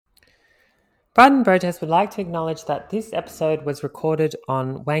Pride and Protest would like to acknowledge that this episode was recorded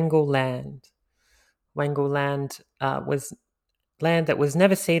on Wangal land. Wangal land was land that was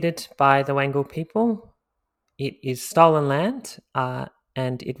never ceded by the Wangal people. It is stolen land,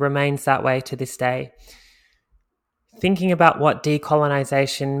 and it remains that way to this day. Thinking about what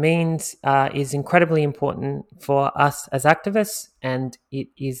decolonisation means is incredibly important for us as activists, and it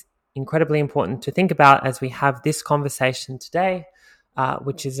is incredibly important to think about as we have this conversation today,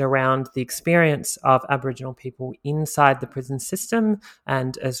 which is around the experience of Aboriginal people inside the prison system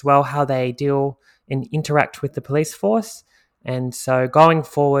and as well how they deal and interact with the police force. And so going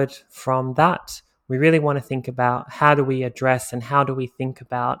forward from that, we really want to think about how do we address and how do we think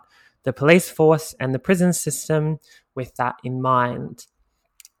about the police force and the prison system with that in mind.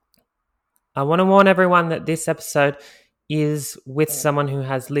 I want to warn everyone that this episode is with someone who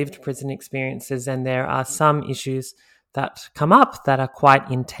has lived prison experiences, and there are some issues that come up that are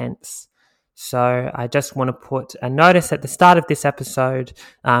quite intense. So I just want to put a notice at the start of this episode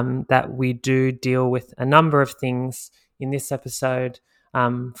that we do deal with a number of things in this episode,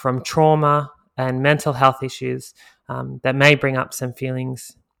 from trauma and mental health issues that may bring up some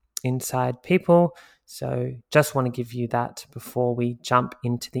feelings inside people. So just want to give you that before we jump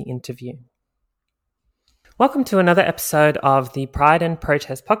into the interview. Welcome to another episode of the Pride and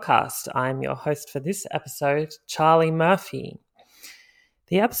Protest podcast. I'm your host for this episode, Charlie Murphy.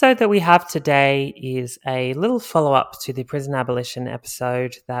 The episode that we have today is a little follow-up to the prison abolition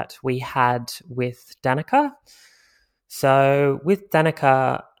episode that we had with Danica. So with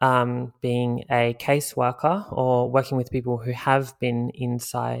Danica being a caseworker or working with people who have been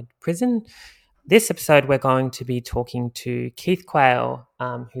inside prison, this episode we're going to be talking to Keith Quayle,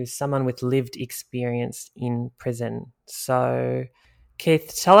 who's someone with lived experience in prison. So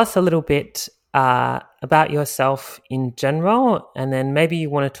Keith, tell us a little bit about yourself in general, and then maybe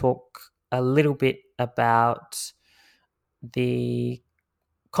you want to talk a little bit about the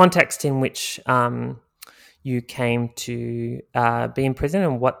context in which you came to be in prison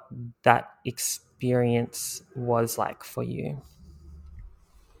and what that experience was like for you.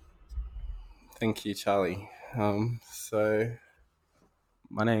 Thank you, Charlie. So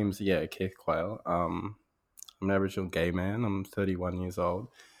my name's Keith Quayle. I'm an Aboriginal gay man. I'm 31 years old.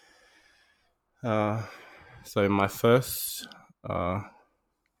 So my first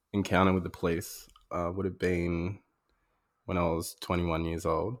encounter with the police would have been when I was 21 years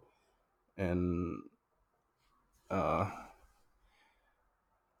old, and so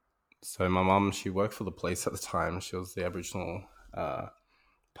my mum, she worked for the police at the time. She was the Aboriginal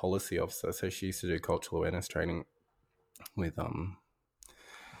policy officer, so she used to do cultural awareness training with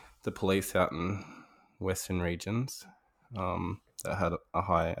the police out in Western regions that had a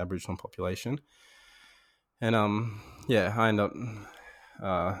high Aboriginal population. And I ended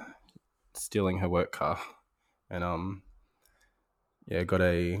up stealing her work car, and got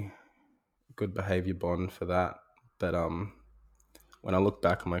a good behaviour bond for that. But when I look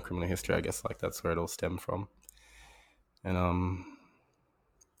back on my criminal history, I guess that's where it all stemmed from. And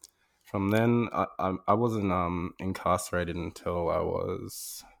from then, I wasn't incarcerated until I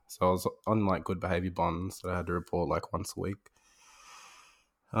was on good behaviour bonds that I had to report once a week,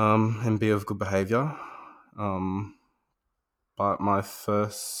 and be of good behaviour. But my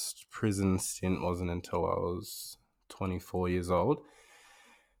first prison stint wasn't until I was 24 years old,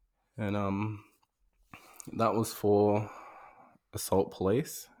 and that was for assault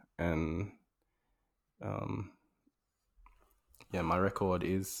police, and my record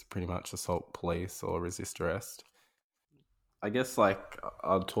is pretty much assault police or resist arrest. I guess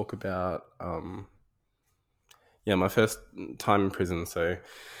I'll talk about my first time in prison. So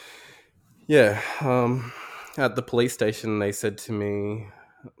at the police station they said to me,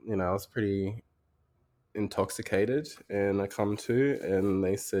 I was pretty intoxicated, and I come to, and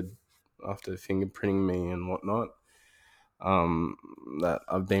they said, after fingerprinting me and whatnot, that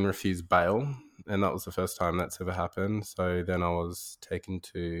I've been refused bail, and that was the first time that's ever happened. So then I was taken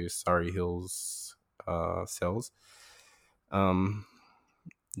to Surrey Hills cells. Down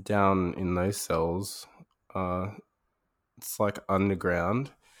in those cells, it's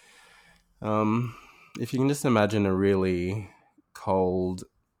underground. If you can just imagine a really cold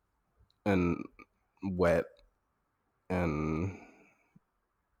and wet and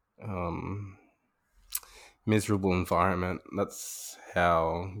miserable environment, that's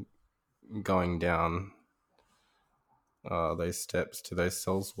how going down those steps to those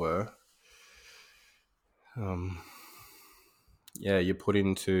cells were. You're put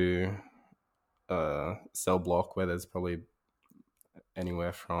into a cell block where there's probably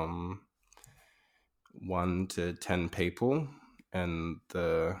anywhere from 1 to 10 people, and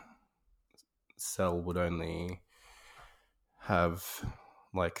the cell would only have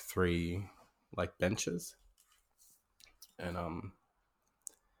like 3 like benches, and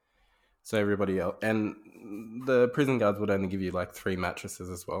so everybody else, and the prison guards would only give you like 3 mattresses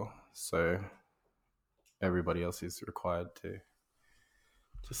as well. So everybody else is required to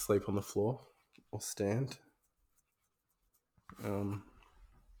sleep on the floor or stand.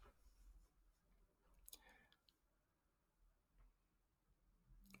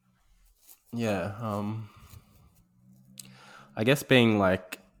 Yeah. I guess being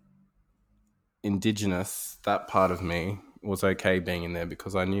like Indigenous, that part of me was okay being in there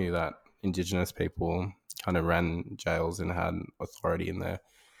because I knew that Indigenous people kind of ran jails and had authority in there.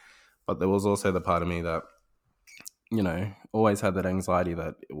 But there was also the part of me that, you know, always had that anxiety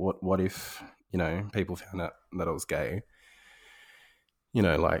that what if, you know, people found out that I was gay? You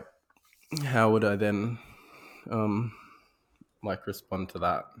know, like, how would I then like respond to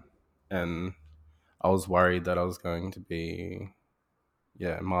that? And I was worried that I was going to be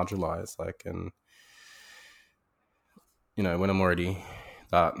marginalized, like, and you know, when I'm already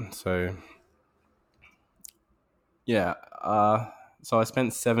that. So yeah, so I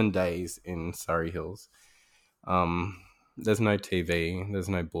spent 7 days in Surrey Hills. There's no TV, there's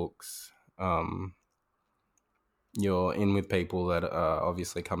no books. You're in with people that are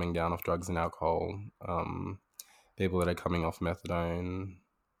obviously coming down off drugs and alcohol, people that are coming off methadone,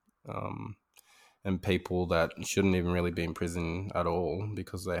 and people that shouldn't even really be in prison at all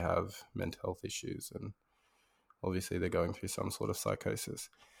because they have mental health issues, and obviously they're going through some sort of psychosis.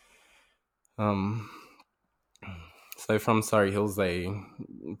 So from Surrey Hills, they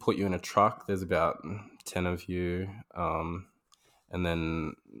put you in a truck. There's about 10 of you, and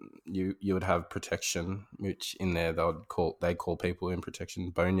then you would have protection, which in there they call people in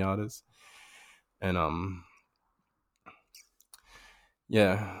protection boneyarders, and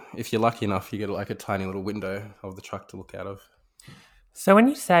if you're lucky enough, you get like a tiny little window of the truck to look out of. So when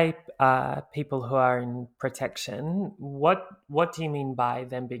you say people who are in protection, what do you mean by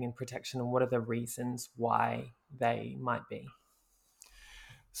them being in protection, and what are the reasons why they might be?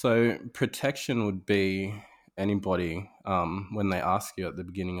 So protection would be anybody, when they ask you at the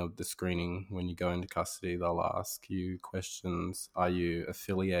beginning of the screening, when you go into custody, they'll ask you questions. Are you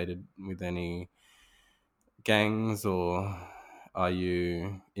affiliated with any gangs, or are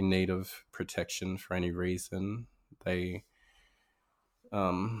you in need of protection for any reason?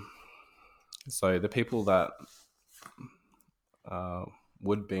 So the people that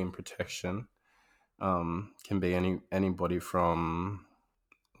would be in protection can be anybody from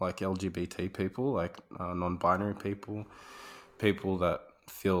like LGBT people, like non-binary people that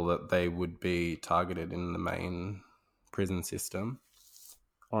feel that they would be targeted in the main prison system.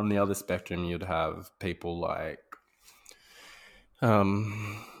 On the other spectrum, you'd have people like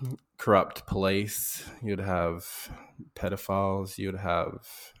corrupt police, you'd have pedophiles, you'd have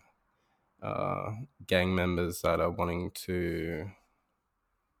gang members that are wanting to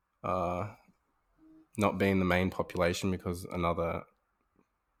not be in the main population because another,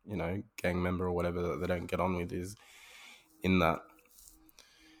 you know, gang member or whatever that they don't get on with is in that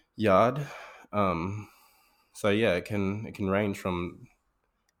yard. So yeah, it can range from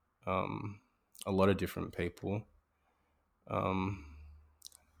a lot of different people.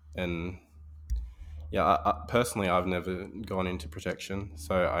 And yeah, I personally, I've never gone into protection,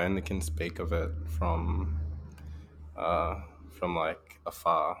 so I only can speak of it from like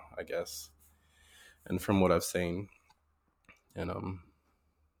afar, I guess, and from what I've seen. And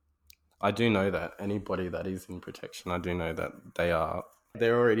I do know that anybody that is in protection, I do know that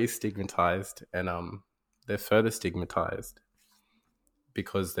they're already stigmatized, and they're further stigmatized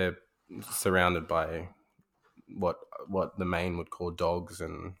because they're surrounded by what the Maine would call dogs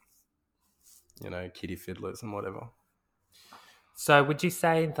and, you know, kitty fiddlers and whatever. So would you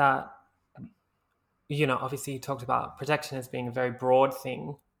say that, you know, obviously you talked about protection as being a very broad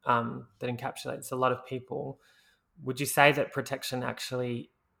thing that encapsulates a lot of people. Would you say that protection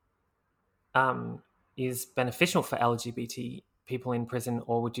actually is beneficial for LGBT people in prison,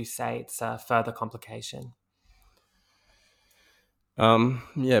 or would you say it's a further complication?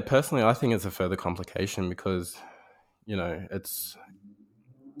 Yeah, personally, I think it's a further complication because, you know, it's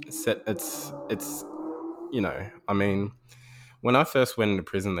you know, I mean, when I first went into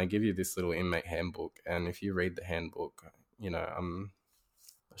prison, they give you this little inmate handbook, and if you read the handbook, you know, I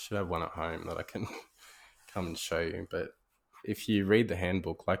should have one at home that I can come and show you. But if you read the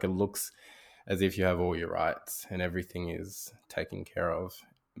handbook, like, it looks as if you have all your rights and everything is taken care of.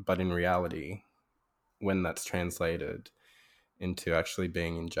 But in reality, when that's translated into actually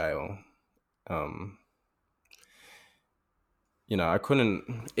being in jail, I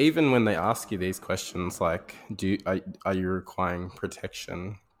couldn't, even when they ask you these questions, like, are you requiring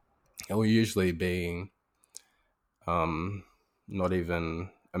protection? It will usually be not even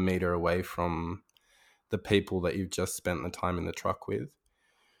a meter away from the people that you've just spent the time in the truck with.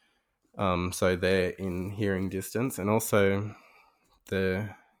 So they're in hearing distance, and also the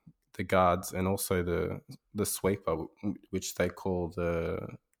guards, and also the sweeper, which they call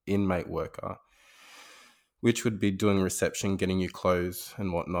the inmate worker, which would be doing reception, getting you clothes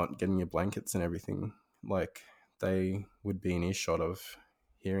and whatnot, getting your blankets and everything. Like, they would be in earshot of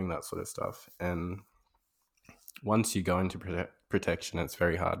hearing that sort of stuff. And once you go into protection, it's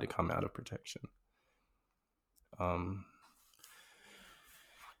very hard to come out of protection.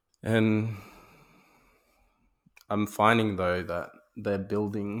 And I'm finding, though, that they're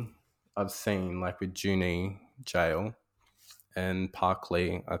building, I've seen, like with Junee Jail and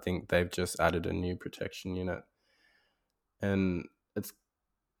Parklea, I think they've just added a new protection unit. And it's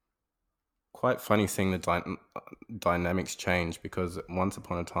quite funny seeing the dynamics change, because once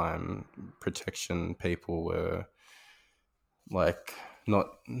upon a time, protection people were like not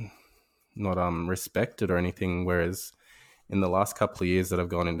respected or anything, whereas in the last couple of years that I've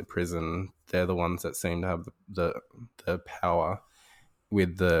gone into prison, they're the ones that seem to have the power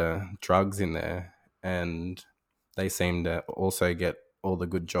with the drugs in there, and they seem to also get all the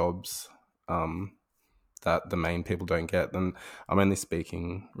good jobs that the main people don't get. And I'm only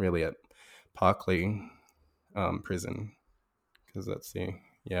speaking really at Parklea prison, because that's the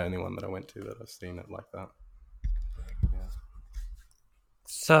only one that I went to that I've seen it like that. Yeah.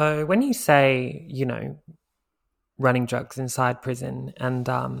 So when you say, running drugs inside prison and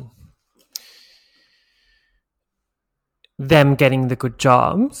them getting the good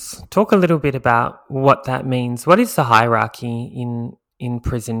jobs, talk a little bit about what that means. What is the hierarchy in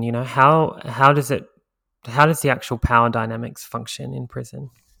prison? How does the actual power dynamics function in prison?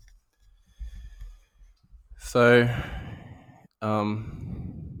 So,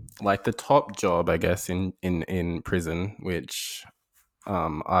 like the top job, I guess, in prison, which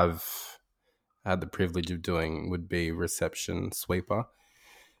I've had the privilege of doing, would be reception sweeper,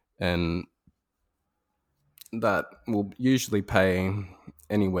 and that will usually pay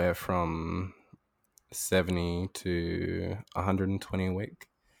anywhere from 70 to 120 a week.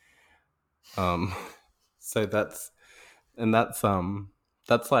 So that's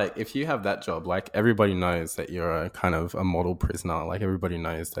like, if you have that job, like, everybody knows that you're a kind of a model prisoner. Like, everybody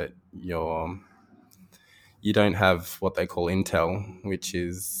knows that you don't have what they call intel, which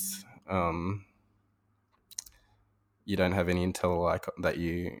is you don't have any intel like that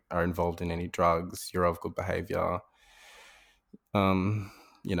you are involved in any drugs, you're of good behavior, you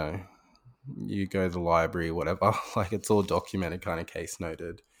go to the library, whatever. Like, it's all documented, kind of case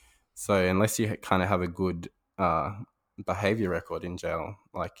noted. So unless you kind of have a good behavior record in jail,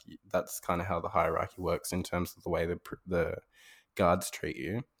 like, that's kind of how the hierarchy works in terms of the way the guards treat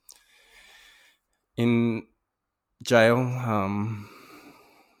you in jail.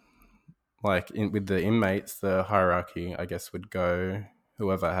 With the inmates, the hierarchy, I guess, would go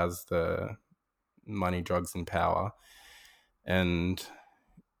whoever has the money, drugs, and power. And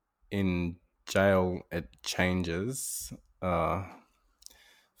in jail, it changes. For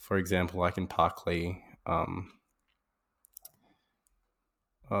example, like in Parklea,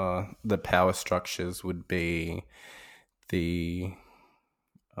 the power structures would be the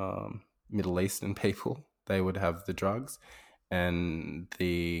Middle Eastern people. They would have the drugs, and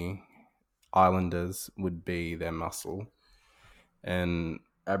the Islanders would be their muscle. And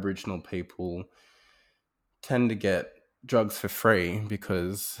Aboriginal people tend to get drugs for free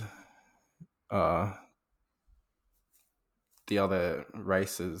because the other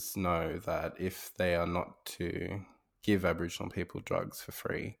races know that if they are not to give Aboriginal people drugs for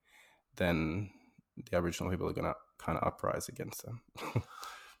free, then the Aboriginal people are going to kind of uprise against them.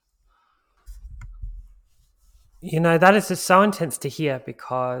 That is just so intense to hear,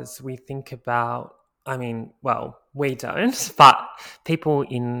 because we think about, we don't, but people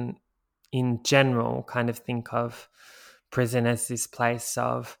in general kind of think of prison as this place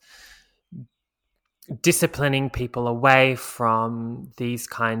of disciplining people away from these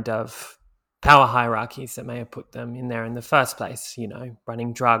kind of power hierarchies that may have put them in there in the first place,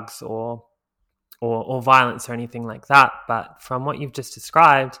 running drugs or violence or anything like that. But from what you've just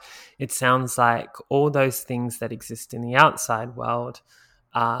described, it sounds like all those things that exist in the outside world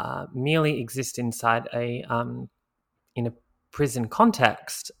merely exist inside in a prison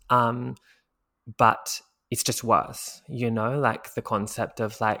context, but it's just worse. Like the concept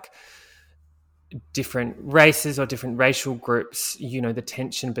of, like, different races or different racial groups, the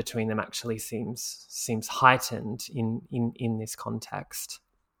tension between them actually seems heightened in this context.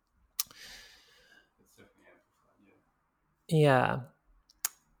 Yeah.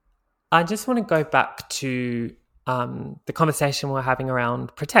 I just want to go back to the conversation we're having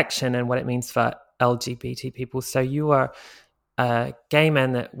around protection and what it means for LGBT people. So you were a gay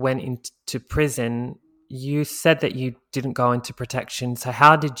man that went into prison. You said that you didn't go into protection. So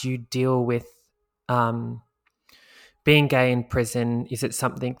how did you deal with being gay in prison? Is it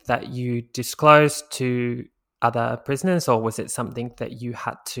something that you disclosed to other prisoners, or was it something that you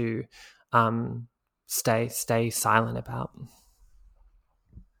had to stay silent about?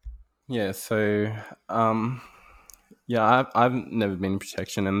 Yeah, so yeah, I've never been in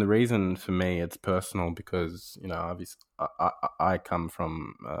protection, and the reason for me it's personal because obviously I come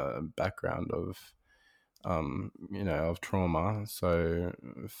from a background of of trauma. So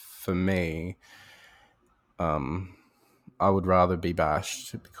for me, I would rather be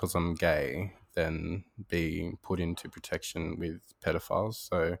bashed because I'm gay than be put into protection with pedophiles.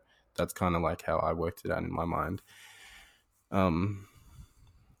 So that's kind of like how I worked it out in my mind.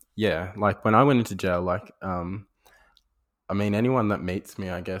 Yeah, like when I went into jail, like I mean, anyone that meets me,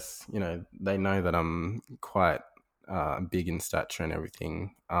 I guess, they know that I'm quite big in stature and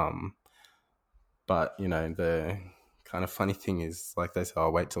everything. But the kind of funny thing is, like they say,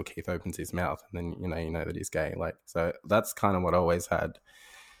 "I'll wait till Keith opens his mouth, and then you know that he's gay." Like, so that's kind of what I always had,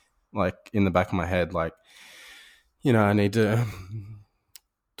 like in the back of my head, like I need to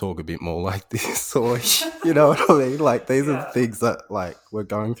talk a bit more like this, or you know what I mean? Like these are the things that like were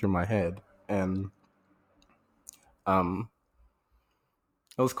going through my head, and um,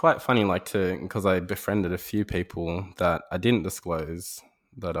 it was quite funny, like because I befriended a few people that I didn't disclose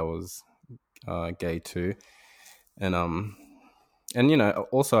that I was gay to, and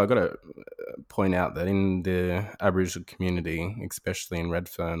also I got to point out that in the Aboriginal community, especially in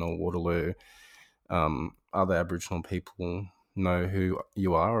Redfern or Waterloo, other Aboriginal people know who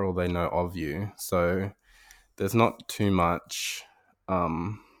you are or they know of you, so there's not too much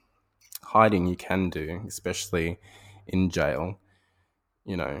hiding you can do, especially in jail.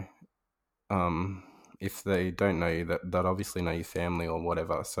 You know, if they don't know you, that obviously know your family or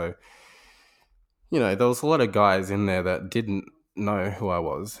whatever. So, there was a lot of guys in there that didn't know who I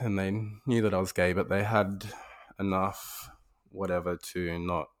was and they knew that I was gay, but they had enough whatever to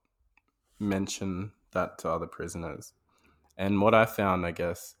not mention that to other prisoners. And what I found, I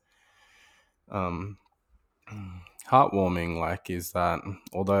guess, um, heartwarming, like, is that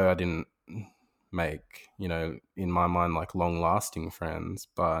although I didn't make, in my mind, like long lasting friends,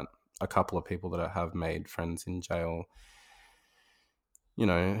 but a couple of people that I have made friends in jail,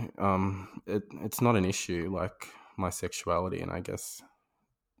 it's not an issue, like my sexuality. And I guess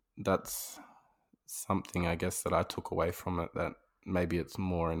that's something, I guess, that I took away from it, that maybe it's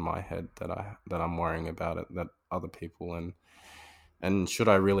more in my head that I'm worrying about it, that other people, and should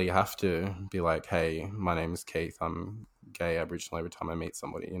I really have to be like, hey, my name is Keith, I'm gay Aboriginal every time I meet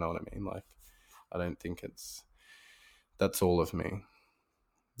somebody, you know what I mean? Like, I don't think that's all of me.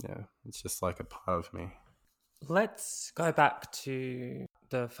 Yeah, it's just like a part of me. Let's go back to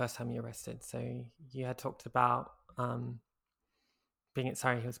the first time you arrested. So you had talked about being at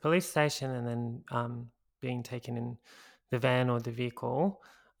Surrey Hills Police Station and then being taken in the van or the vehicle.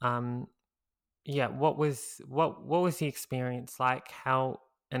 Yeah, what was the experience like? How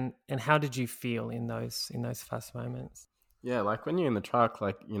and how did you feel in those first moments? Yeah, like when you're in the truck,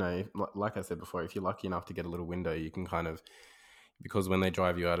 like, like I said before, if you're lucky enough to get a little window, you can kind of, because when they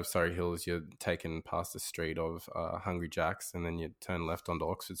drive you out of Surrey Hills, you're taken past the street of Hungry Jack's and then you turn left onto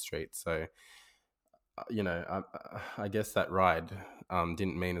Oxford Street. So, I guess that ride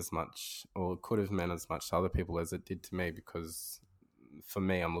didn't mean as much, or could have meant as much to other people as it did to me, because for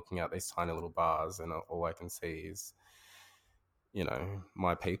me, I'm looking at these tiny little bars and all I can see is,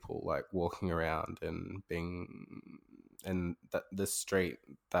 my people like walking around and and that this street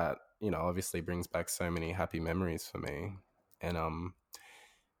that, obviously brings back so many happy memories for me. And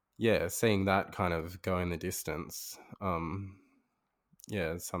yeah, seeing that kind of go in the distance,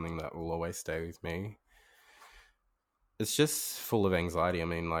 yeah, it's something that will always stay with me. It's just full of anxiety. I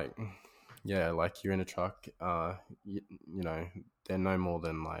mean, like, yeah, like you're in a truck, they're no more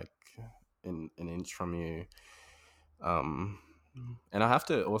than like an inch from you. Um, and I have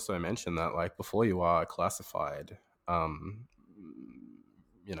to also mention that, like, before you are classified, um,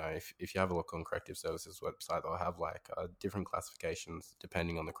 if you have a look on Corrective Services website, they'll have like different classifications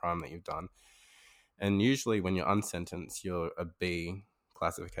depending on the crime that you've done. And usually when you're unsentenced, you're a B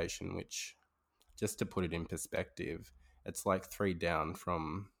classification, which, just to put it in perspective, it's like 3 down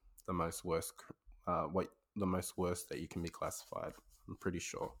from the most worst what the most worst that you can be classified. I'm pretty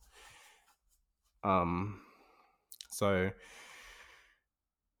sure. So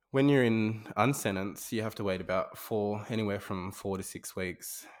when you're in unsentence, you have to wait about anywhere from 4 to 6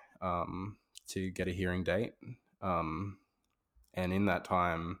 weeks to get a hearing date. And in that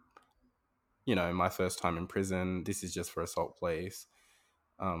time, my first time in prison, this is just for assault pleas.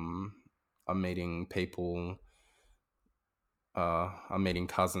 I'm meeting people. I'm meeting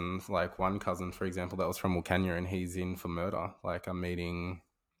cousins, like one cousin, for example, that was from Wilcannia, and he's in for murder. Like, I'm meeting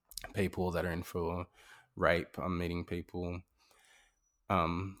people that are in for rape. I'm meeting people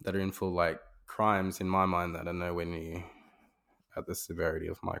that are in for, like, crimes in my mind that are nowhere near at the severity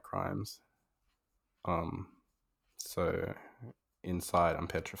of my crimes. So inside, I'm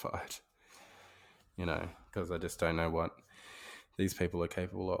petrified, because I just don't know what these people are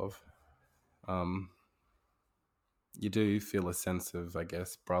capable of. You do feel a sense of, I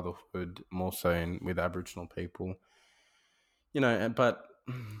guess, brotherhood more so with Aboriginal people, but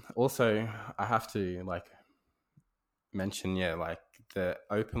also I have to mention, the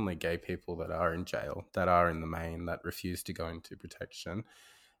openly gay people that are in jail, that are in the main, that refuse to go into protection.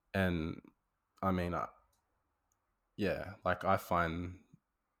 And I mean, I find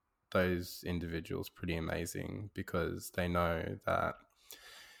those individuals pretty amazing, because they know that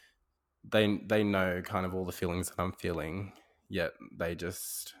they know kind of all the feelings that I'm feeling, yet they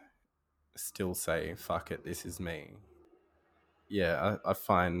just still say, fuck it, this is me. Yeah, I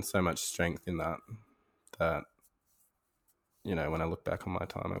find so much strength in that when I look back on my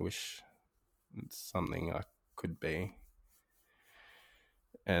time, I wish it's something I could be.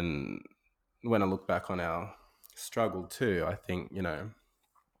 And when I look back on our struggle too, I think,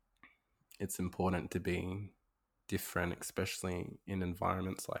 it's important to be different, especially in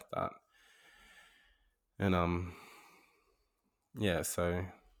environments like that. And so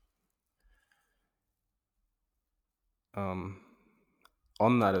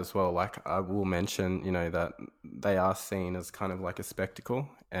on that as well, like, I will mention, that they are seen as kind of like a spectacle,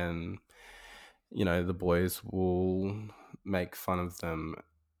 and the boys will make fun of them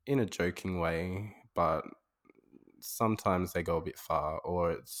in a joking way, but sometimes they go a bit far,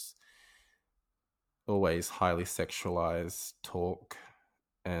 or it's always highly sexualized talk.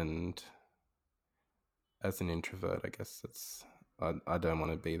 And as an introvert, I guess I don't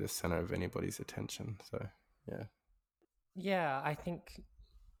want to be the center of anybody's attention. So, yeah. Yeah, I think,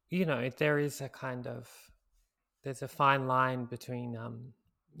 there's a fine line between,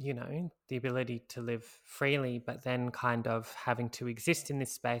 the ability to live freely, but then kind of having to exist in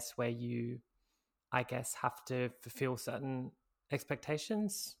this space where you, I guess, have to fulfill certain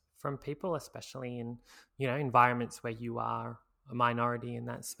expectations from people, especially in, environments where you are a minority in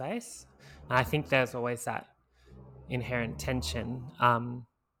that space. And I think there's always that inherent tension.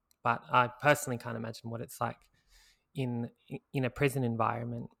 But I personally can't imagine what it's like in a prison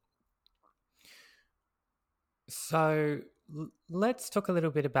environment. So let's talk a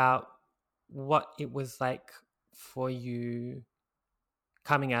little bit about what it was like for you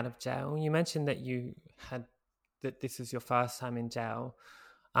coming out of jail. You mentioned that this was your first time in jail,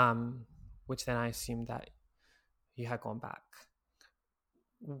 which then I assumed that you had gone back.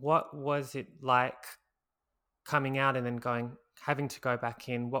 What was it like coming out and then having to go back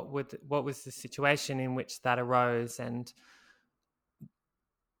in? What was the situation in which that arose? And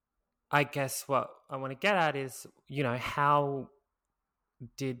I guess what I want to get at is, how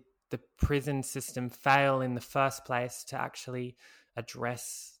did the prison system fail in the first place to actually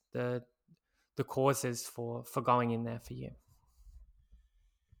address the causes for going in there for you?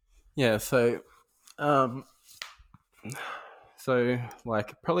 Yeah,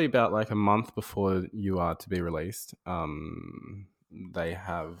 like, probably about like a month before you are to be released, they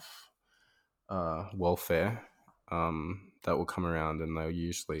have welfare that will come around, and they'll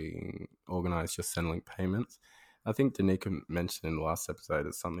usually organize your Centrelink payments. I think Danica mentioned in the last episode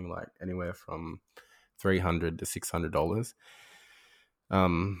it's something like anywhere from $300 to $600.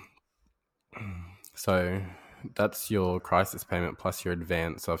 So that's your crisis payment plus your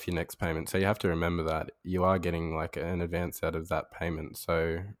advance of your next payment. So you have to remember that you are getting like an advance out of that payment.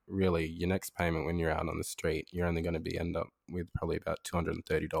 So really, your next payment when you're out on the street, you're only going to end up with probably about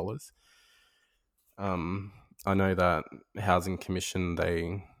 $230. I know that Housing Commission,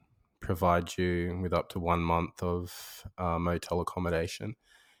 they provide you with up to 1 month of motel accommodation.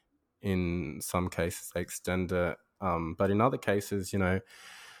 In some cases, they extend it. But in other cases,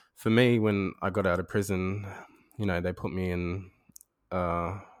 for me, when I got out of prison, they put me in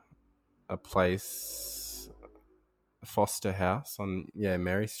a place, a foster house on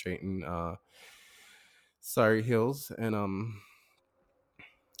Mary Street in Surrey Hills, and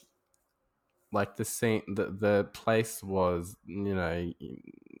like the scene, the place was, you know,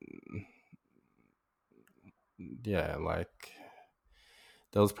 yeah, like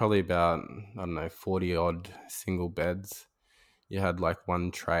there was probably about, I don't know, 40 odd single beds. You had like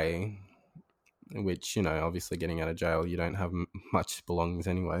one tray, which, you know, obviously getting out of jail, you don't have much belongings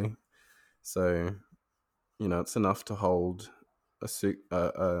anyway. So, you know, it's enough to hold a suit,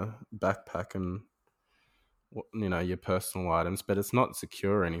 a backpack, and, you know, your personal items, but it's not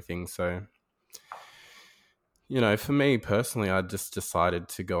secure or anything. So, you know, for me personally, I just decided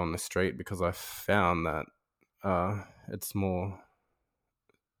to go on the street because I found that it's more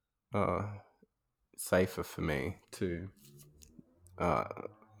uh, safer for me to, uh,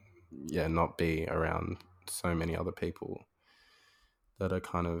 yeah, not be around so many other people that are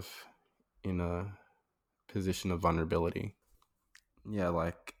kind of in a position of vulnerability. Yeah,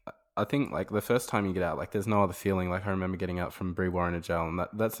 like I think like the first time you get out, like there's no other feeling. Like I remember getting out from Brewarrina jail, and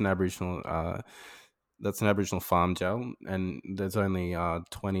that's an Aboriginal farm jail, and there's only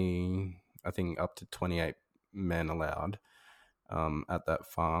 20, I think up to 28 men allowed at that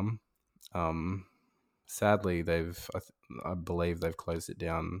farm. Um, Sadly, I believe they've closed it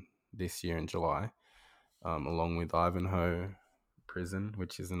down this year in July, along with Ivanhoe Prison,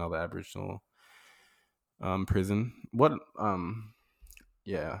 which is another Aboriginal prison.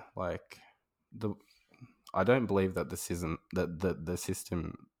 Yeah, like the I don't believe that the system,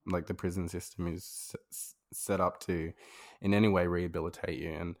 like the prison system, is set up to in any way rehabilitate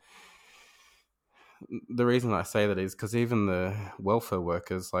you. And the reason I say that is because even the welfare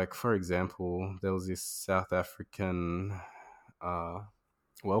workers, like for example, there was this South African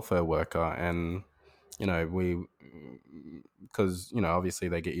welfare worker, and you know because you know obviously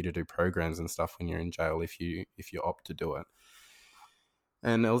they get you to do programs and stuff when you're in jail if you opt to do it.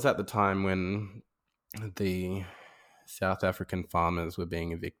 And it was at the time when the South African farmers were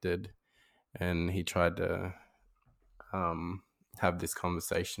being evicted, and he tried to have this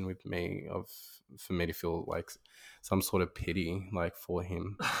conversation with me for me to feel like some sort of pity like for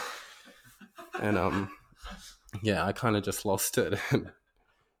him. And yeah, I kind of just lost it.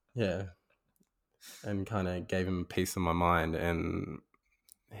 Yeah, and kind of gave him a piece of my mind. And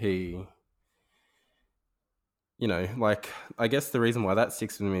he, you know, like I guess the reason why that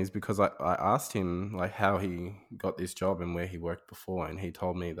sticks with me is because I asked him like how he got this job and where he worked before, and he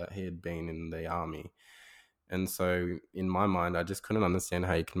told me that he had been in the army. And so in my mind, I just couldn't understand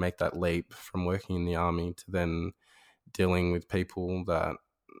how you can make that leap from working in the army to then dealing with people that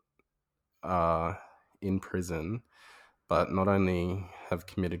are in prison, but not only have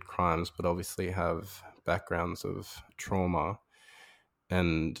committed crimes, but obviously have backgrounds of trauma.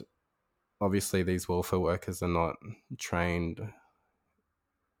 And obviously these welfare workers are not trained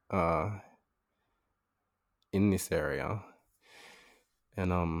in this area.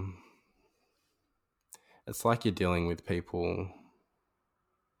 And it's like you're dealing with people.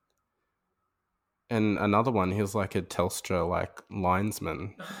 And another one, he was like a Telstra like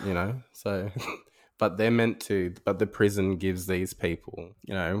linesman, you know. So, but the prison gives these people,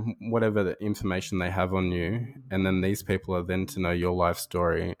 you know, whatever the information they have on you, and then these people are then to know your life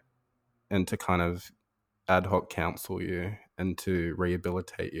story and to kind of ad hoc counsel you and to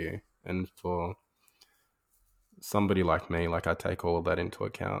rehabilitate you. And for somebody like me, like I take all of that into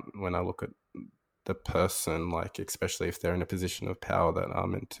account when I look at the person, like especially if they're in a position of power that are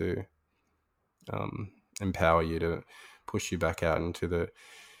meant to empower you to push you back out into the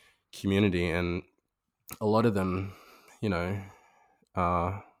community. And a lot of them, you know,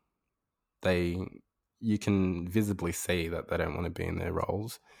 you can visibly see that they don't want to be in their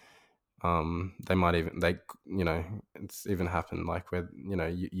roles. They might even, you know, it's even happened like where, you know,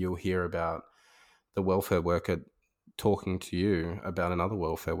 you'll hear about the welfare worker talking to you about another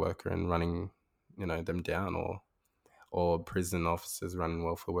welfare worker and running, you know, them down, or prison officers running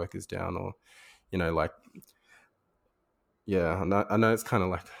welfare workers down, or, you know, like, yeah, I know it's kind of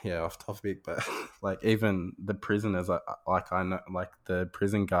like, yeah, off topic, but like even the prisoners, I know, like the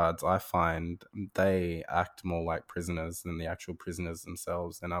prison guards, I find they act more like prisoners than the actual prisoners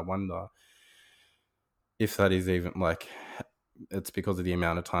themselves. And I wonder if that is even like, it's because of the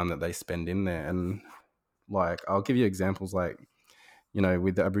amount of time that they spend in there. And like, I'll give you examples, like, you know,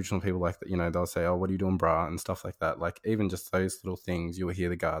 with the Aboriginal people, like, you know, they'll say, oh, what are you doing, brah, and stuff like that. Like, even just those little things, you'll hear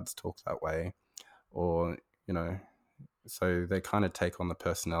the guards talk that way, or, you know, so they kind of take on the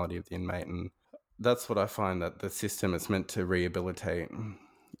personality of the inmate. And that's what I find, that the system is meant to rehabilitate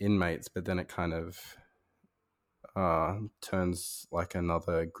inmates, but then it kind of turns like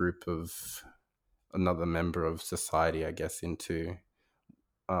another member of society, I guess, into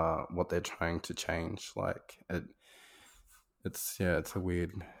what they're trying to change. Like it's a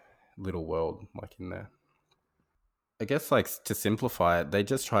weird little world, like in there. I guess, like, to simplify it, they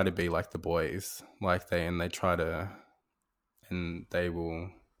just try to be like the boys, like they try to, and they will,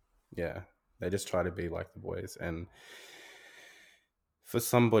 yeah, they just try to be like the boys. And for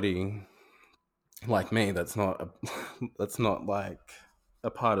somebody like me, that's not like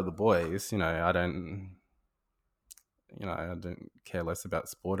a part of the boys. I don't care less about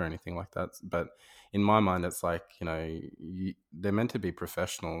sport or anything like that. But in my mind, it's like, they're meant to be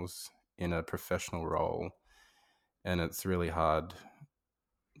professionals in a professional role, and it's really hard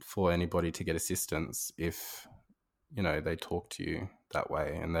for anybody to get assistance if they talk to you that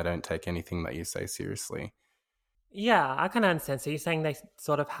way and they don't take anything that you say seriously. Yeah, I can understand. So you're saying they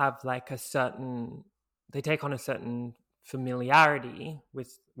sort of have like they take on a certain familiarity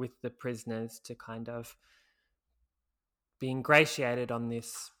with the prisoners to kind of be ingratiated on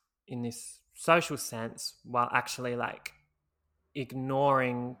this in this social sense, while actually like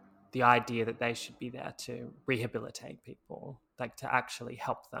ignoring the idea that they should be there to rehabilitate people, like to actually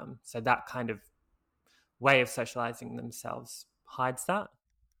help them. So that kind of way of socializing themselves hides that.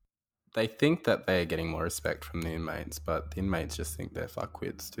 They think that they're getting more respect from the inmates, but the inmates just think they're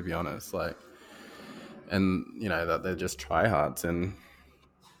fuckwits, to be honest. Like, and that they're just tryhards, and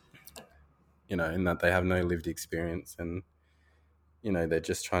in that they have no lived experience, and they're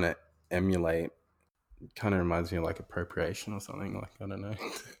just trying to emulate. Kind of reminds me of like appropriation or something. Like, I don't know.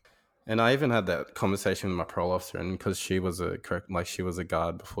 And I even had that conversation with my parole officer, and because she was a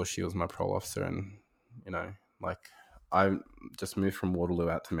guard before she was my parole officer, and like, I just moved from Waterloo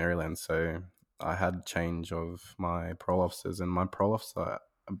out to Maryland, so I had change of my parole officers, and my parole officer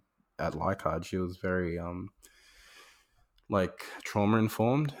at Leichhardt, she was very like trauma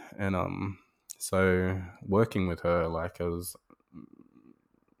informed, and so working with her, like, it was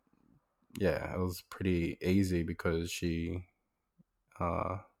pretty easy because she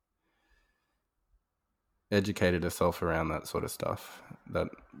educated herself around that sort of stuff, that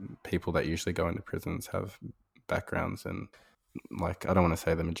people that usually go into prisons have backgrounds. And, like, I don't want to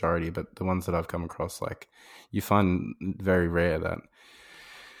say the majority, but the ones that I've come across, like, you find very rare that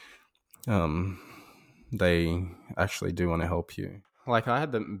they actually do want to help you. Like, I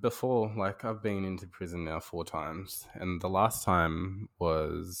had them before. Like, I've been into prison now 4 times, and the last time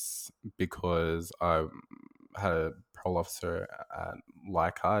was because I had a parole officer at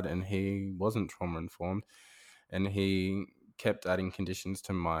Leichhardt, and he wasn't trauma informed, and he kept adding conditions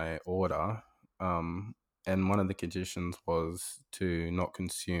to my order. And one of the conditions was to not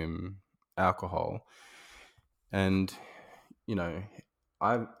consume alcohol. And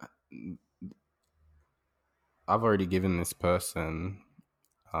I've I've already given this person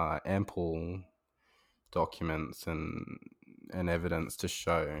ample documents and evidence to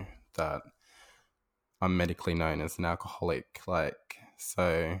show that I'm medically known as an alcoholic. Like,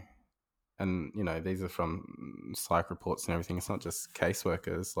 so, and these are from psych reports and everything. It's not just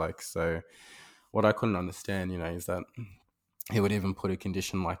caseworkers. Like, so what I couldn't understand, is that he would even put a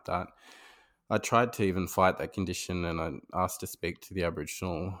condition like that. I tried to even fight that condition, and I asked to speak to the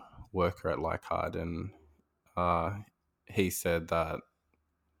Aboriginal worker at Leichhardt, and he said that,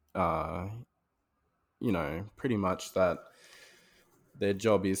 pretty much that their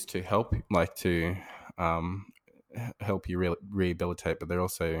job is to help, like, to help you rehabilitate, but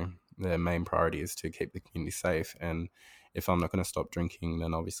their main priority is to keep the community safe. And if I'm not going to stop drinking,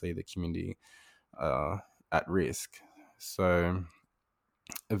 then obviously the community at risk. So,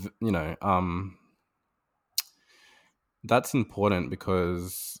 that's important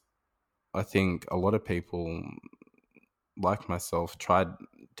because I think a lot of people, like myself, tried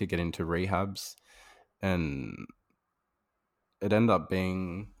to get into rehabs, and it ended up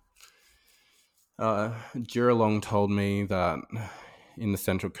being Duralong told me that in the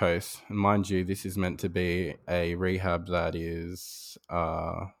Central Coast, and mind you, this is meant to be a rehab that is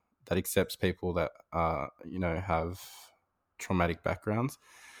that accepts people that have traumatic backgrounds,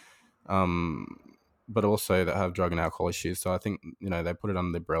 but also that have drug and alcohol issues. So I think they put it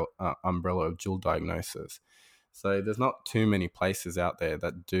under the umbrella of dual diagnosis. So there's not too many places out there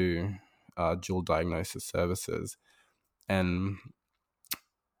that do dual diagnosis services, and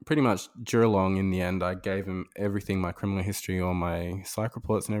pretty much Duralong, in the end, I gave him everything, my criminal history, all my psych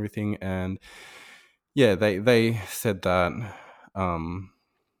reports and everything. And yeah, they said that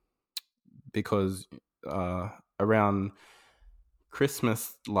because around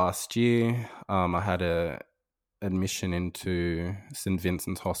Christmas last year, I had a admission into St.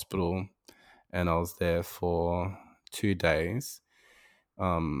 Vincent's Hospital, and I was there for 2 days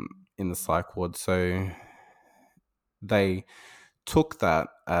in the psych ward. So they took that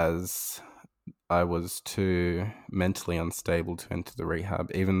as I was too mentally unstable to enter the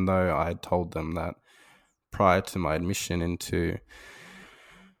rehab, even though I had told them that prior to my admission into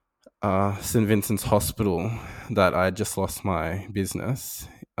St. Vincent's Hospital that I had just lost my business,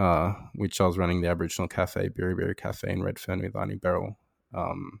 which I was running the Aboriginal Cafe, Biri Cafe in Redfern with Arnie Beryl.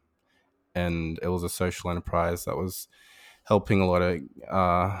 And it was a social enterprise that was helping a lot of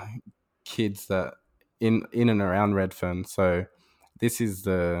kids that in and around Redfern. So this is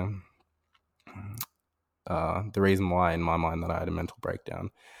the reason why, in my mind, that I had a mental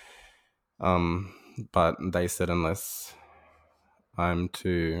breakdown. But they said unless I'm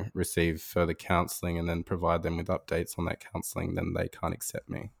to receive further counselling and then provide them with updates on that counselling, then they can't accept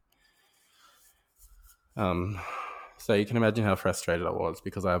me. So you can imagine how frustrated I was,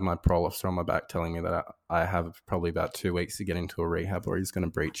 because I have my parole officer on my back telling me that I have probably about 2 weeks to get into a rehab or he's going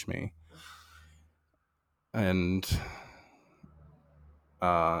to breach me. And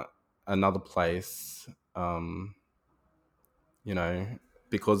another place,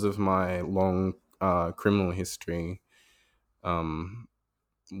 because of my long criminal history,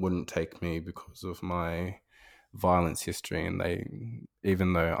 wouldn't take me because of my violence history. And they,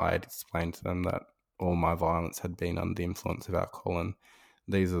 even though I had explained to them that all my violence had been under the influence of alcohol, and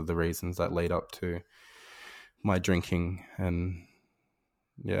these are the reasons that lead up to my drinking and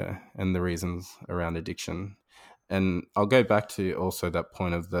the reasons around addiction. And I'll go back to also that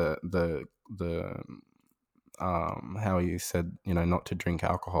point of the how you said, not to drink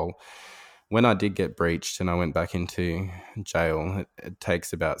alcohol. When I did get breached and I went back into jail, it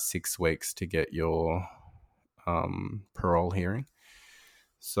takes about 6 weeks to get your parole hearing.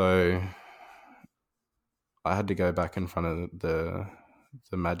 So I had to go back in front of the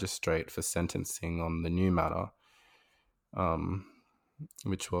magistrate for sentencing on the new matter,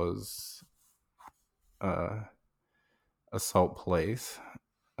 which was assault police.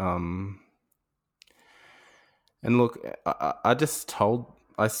 And look, I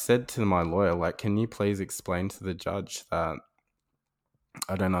said to my lawyer, like, can you please explain to the judge that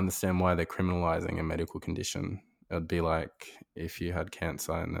I don't understand why they're criminalizing a medical condition. It would be like if you had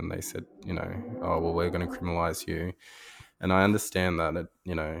cancer and then they said, oh, well, we're going to criminalize you. And I understand that,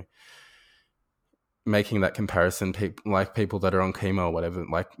 making that comparison, people that are on chemo or whatever,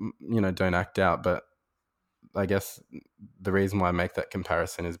 don't act out. But I guess the reason why I make that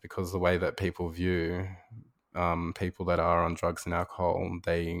comparison is because the way that people view people that are on drugs and alcohol,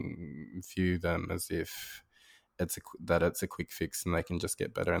 they view them as if it's a quick fix and they can just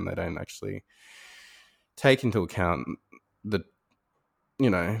get better, and they don't actually take into account the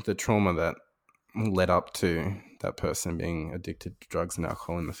trauma that led up to that person being addicted to drugs and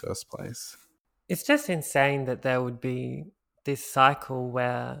alcohol in the first place. It's just insane that there would be this cycle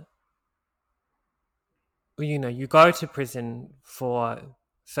where, you go to prison for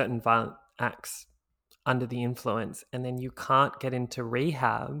certain violent acts under the influence, and then you can't get into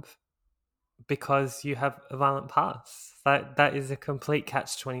rehab because you have a violent past. That is a complete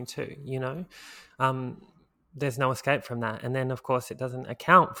catch-22, there's no escape from that. And then, of course, it doesn't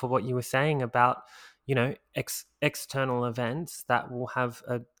account for what you were saying about, external events that will have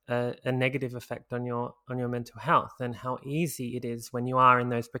a negative effect on your mental health, and how easy it is when you are in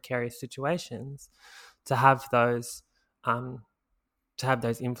those precarious situations to have those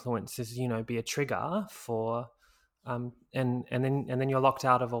influences, be a trigger for and then you're locked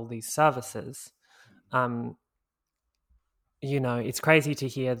out of all these services. It's crazy to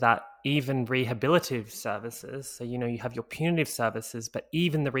hear that even rehabilitative services, so you have your punitive services, but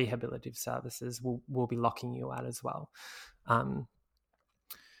even the rehabilitative services will be locking you out as well.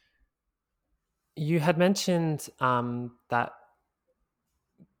 You had mentioned that,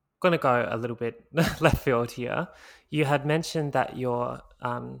 going to go a little bit left field here. You had mentioned that your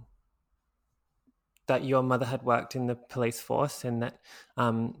mother had worked in the police force, and that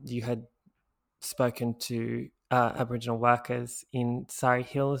you had spoken to Aboriginal workers in Surrey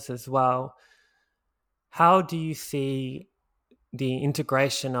Hills as well. How do you see the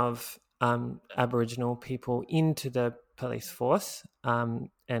integration of Aboriginal people into the police force and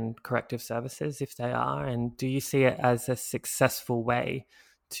corrective services, if they are? And do you see it as a successful way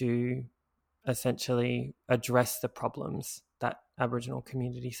to essentially address the problems that Aboriginal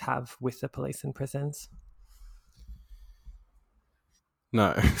communities have with the police and prisons?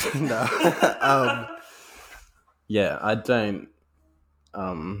 No. No. Yeah, I don't.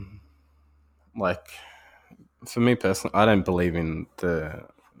 For me personally, I don't believe in I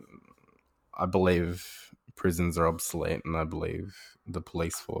believe prisons are obsolete, and I believe the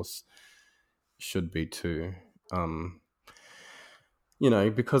police force should be too.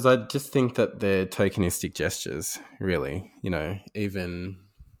 Because I just think that they're tokenistic gestures, really. Even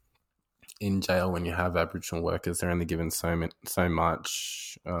in jail when you have Aboriginal workers, they're only given so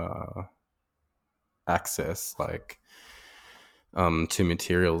much access, like to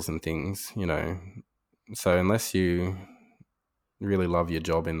materials and things, you know. So unless you really love your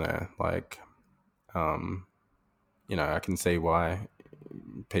job in there, like, you know, I can see why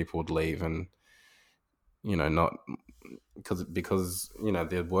people would leave, and, you know, not because you know,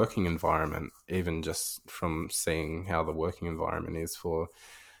 the working environment, even just from seeing how the working environment is for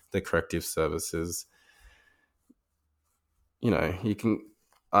the corrective services, you know, you can.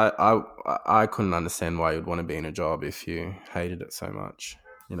 I couldn't understand why you'd want to be in a job if you hated it so much,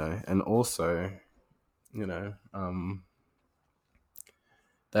 you know. And also, you know,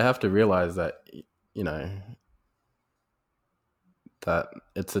 they have to realize that, you know, that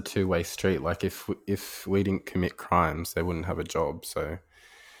it's a two-way street. Like, if we didn't commit crimes, they wouldn't have a job. So,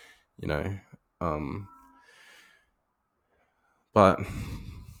 you know, but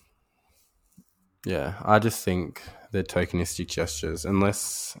yeah, I just think they're tokenistic gestures.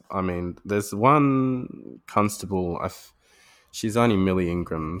 Unless, I mean, there's one constable. She's only Millie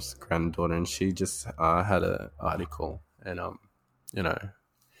Ingram's granddaughter, and she just had an article, and you know,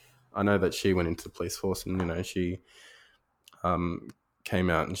 I know that she went into the police force, and, you know, she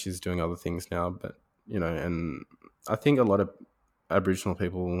came out and she's doing other things now. But, you know, and I think a lot of Aboriginal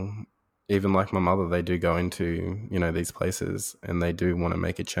people, even like my mother, they do go into, you know, these places and they do want to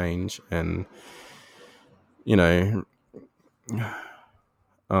make a change. And, you know,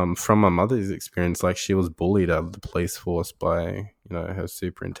 from my mother's experience, like, she was bullied out of the police force by, you know, her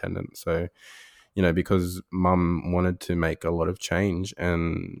superintendent. So, you know, because mum wanted to make a lot of change,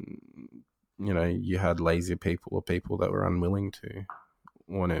 and, you know, you had lazy people or people that were unwilling to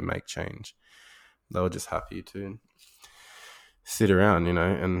want to make change. They were just happy to sit around, you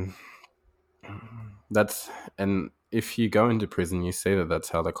know. And if you go into prison, you see that that's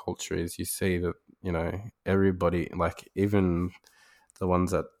how the culture is. You see that, you know, everybody, like, even the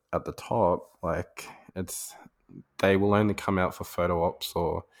ones at the top, like, they will only come out for photo ops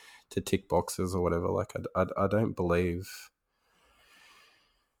or to tick boxes or whatever. Like, I don't believe.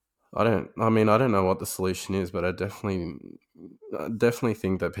 I don't know what the solution is, but I definitely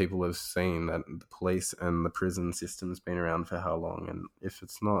think that people have seen that the police and the prison system's been around for how long, and if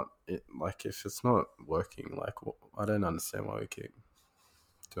it's not working, like, I don't understand why we keep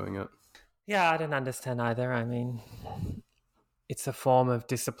doing it. Yeah, I don't understand either. I mean, it's a form of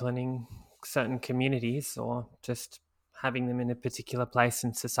disciplining certain communities or just having them in a particular place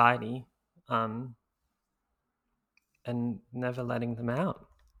in society, and never letting them out,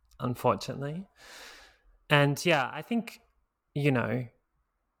 unfortunately. And yeah, I think, you know,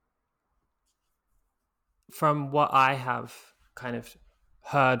 from what I have kind of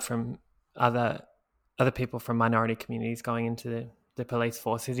heard from other people from minority communities going into the police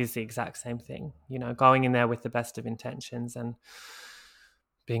force, it is the exact same thing. You know, going in there with the best of intentions and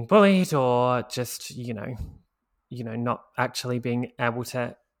being bullied, or just, you know, not actually being able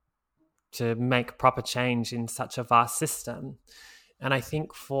to make proper change in such a vast system. And I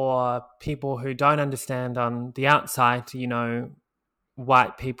think for people who don't understand on the outside, you know,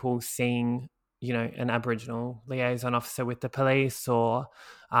 white people seeing, you know, an Aboriginal liaison officer with the police, or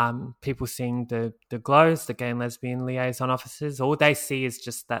people seeing the GLOWs, the gay and lesbian liaison officers, all they see is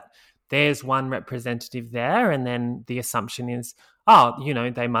just that there's one representative there, and then the assumption is, oh, you know,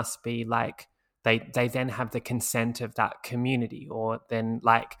 they must be like, they then have the consent of that community, or then,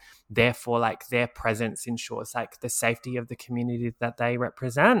 like, therefore, like, their presence ensures, like, the safety of the community that they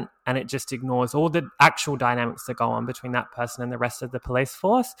represent, and it just ignores all the actual dynamics that go on between that person and the rest of the police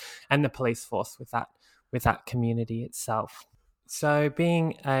force, and the police force with that community itself. So,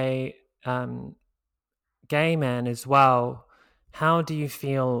 being a gay man as well, how do you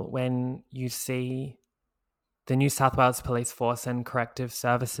feel when you see the New South Wales Police Force and corrective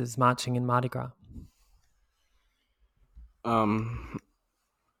services marching in Mardi Gras?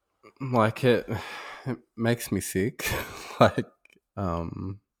 Like, it makes me sick. Like, I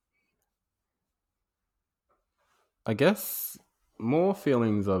guess more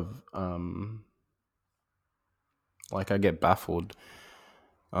feelings of like, I get baffled.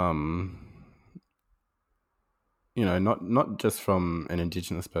 You know, not just from an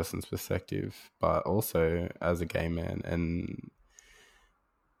Indigenous person's perspective, but also as a gay man. And,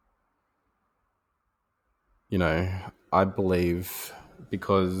 you know, I believe,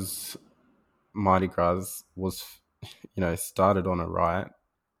 because Mardi Gras was, you know, started on a riot,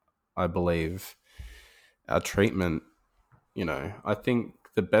 I believe our treatment, you know, I think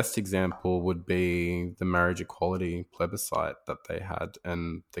the best example would be the marriage equality plebiscite that they had,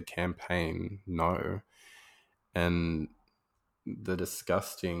 and the campaign No, and the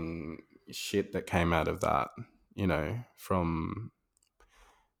disgusting, shit that came out of that, from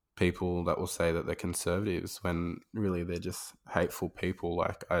people that will say that they're conservatives when really they're just hateful people.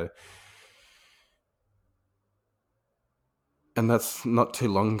 And that's not too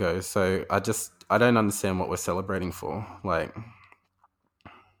long ago. So I don't understand what we're celebrating for.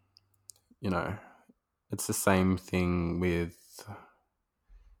 It's the same thing with,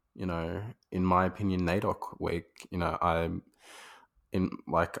 in my opinion, NAIDOC week.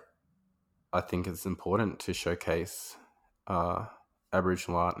 I think it's important to showcase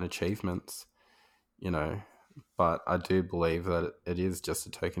Aboriginal art and achievements, but I do believe that it is just a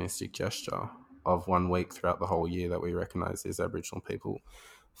tokenistic gesture of 1 week throughout the whole year that we recognise these Aboriginal people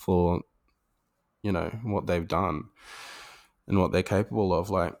for, what they've done and what they're capable of.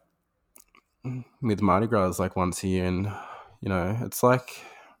 Like with Mardi Gras, it's like once a year, and it's like,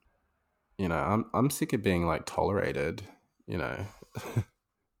 I'm sick of being like tolerated,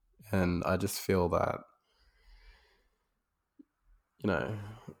 and I just feel that,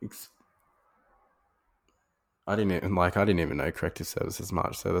 I didn't even know corrective services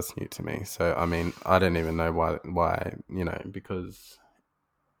much, so that's new to me. So I mean, I don't even know why, because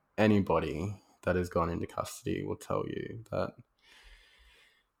anybody that has gone into custody will tell you that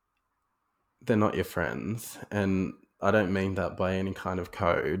they're not your friends. And I don't mean that by any kind of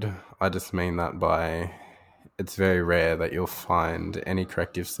code. I just mean that by, it's very rare that you'll find any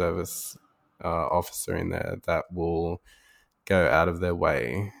corrective service officer in there that will go out of their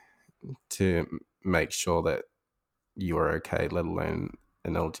way to make sure that you are okay, let alone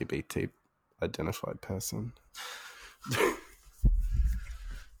an LGBT identified person.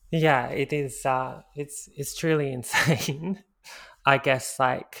 Yeah, it is. It's truly insane. I guess,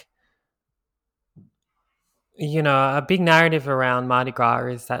 like, a big narrative around Mardi Gras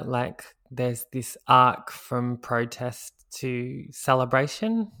is that, like, there's this arc from protest to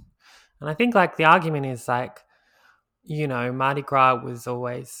celebration. And I think, like, the argument is, like, Mardi Gras was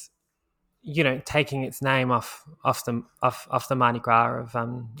always, taking its name off the Mardi Gras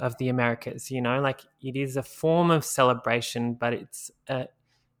of the Americas. Like, it is a form of celebration, but it's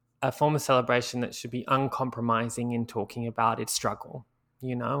a form of celebration that should be uncompromising in talking about its struggle.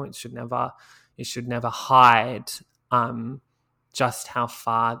 It should never hide just how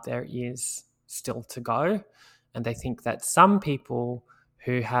far there is still to go. And I think that some people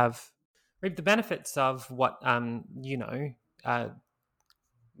who have reaped the benefits of what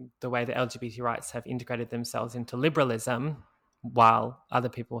the way the LGBT rights have integrated themselves into liberalism, while other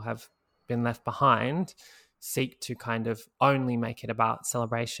people have been left behind, seek to kind of only make it about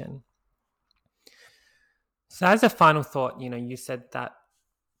celebration. So as a final thought, you said that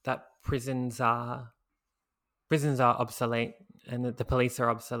prisons are obsolete and that the police are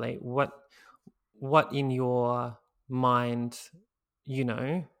obsolete. What in your mind,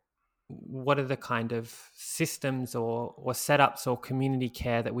 what are the kind of systems or setups or community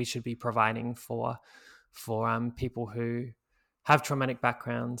care that we should be providing for people who have traumatic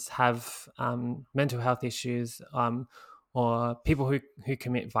backgrounds, have mental health issues, or people who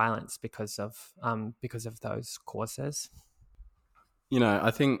commit violence because of those causes?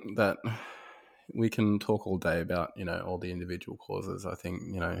 I think that we can talk all day about, all the individual causes, I think,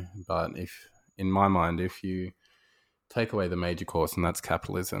 but in my mind, if you take away the major cause, and that's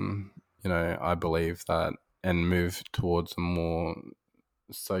capitalism, I believe that, and move towards a more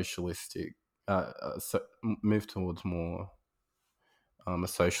socialistic, move towards more a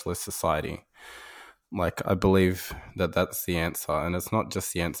socialist society. Like, I believe that that's the answer, and it's not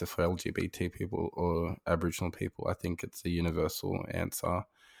just the answer for LGBT people or Aboriginal people. I think it's a universal answer.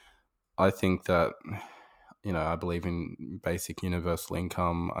 I think that, I believe in basic universal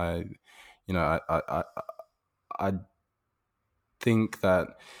income. I think that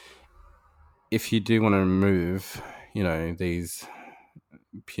if you do want to remove, these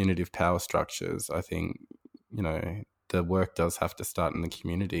punitive power structures, I think, the work does have to start in the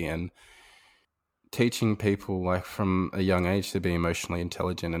community, and teaching people, like, from a young age to be emotionally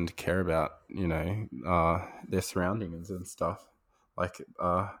intelligent and to care about, their surroundings and stuff. Like,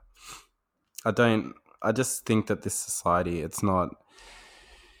 I just think that this society, it's not,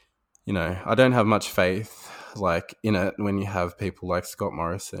 I don't have much faith, like, in it when you have people like Scott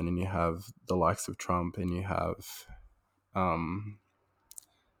Morrison and you have the likes of Trump and you have,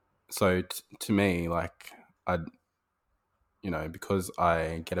 so to me, like, because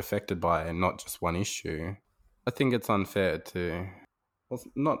I get affected by not just one issue, I think it's unfair to, well, it's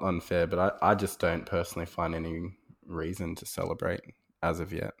not unfair, but I just don't personally find any reason to celebrate as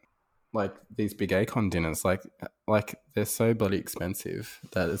of yet. Like, these big Acon dinners, like they're so bloody expensive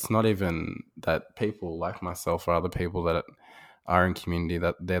that it's not even that people like myself or other people that are in community,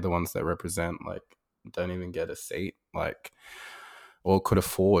 that they're the ones that represent, like, don't even get a seat, like, or could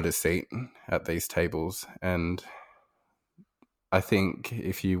afford a seat at these tables. And I think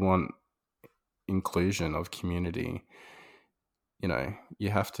if you want inclusion of community, you know, you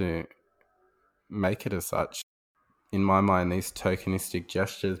have to make it as such. In my mind, these tokenistic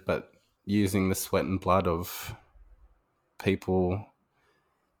gestures, but using the sweat and blood of people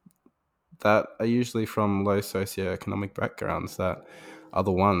that are usually from low socioeconomic backgrounds, that are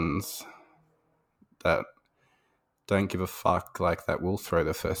the ones that don't give a fuck, like, that will throw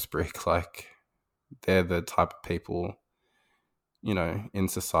the first brick. Like, they're the type of people, you know, in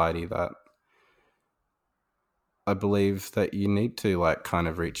society that I believe that you need to, like, kind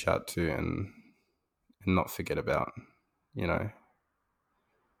of reach out to and not forget about, you know.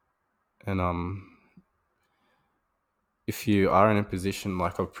 And if you are in a position,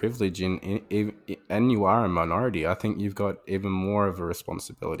 like, of privilege and you are a minority, I think you've got even more of a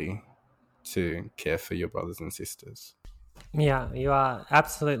responsibility to care for your brothers and sisters. Yeah, you are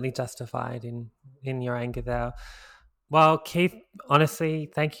absolutely justified in your anger there. Well, Keith,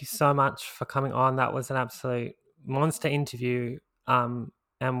 honestly, thank you so much for coming on. That was an absolute monster interview. And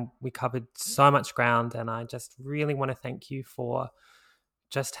we covered so much ground, and I just really want to thank you for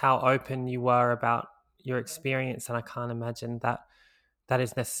just how open you were about your experience. And I can't imagine that that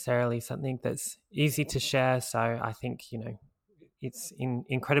is necessarily something that's easy to share. So I think, you know, it's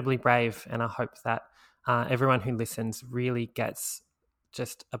incredibly brave, and I hope that everyone who listens really gets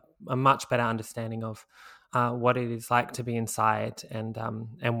just a much better understanding of what it is like to be inside, and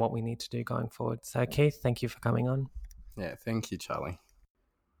what we need to do going forward. So, Keith, thank you for coming on. Yeah, thank you, Charlie.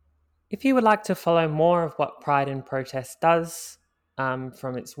 If you would like to follow more of what Pride and Protest does,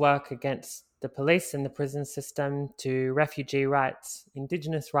 from its work against the police and the prison system to refugee rights,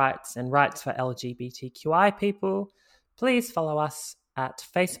 Indigenous rights, and rights for LGBTQI people, please follow us at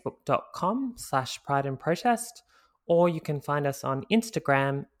facebook.com/Pride and Protest, or you can find us on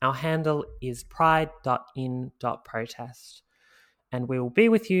Instagram. Our handle is pride.in.protest. And we will be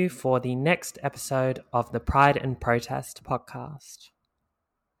with you for the next episode of the Pride and Protest podcast.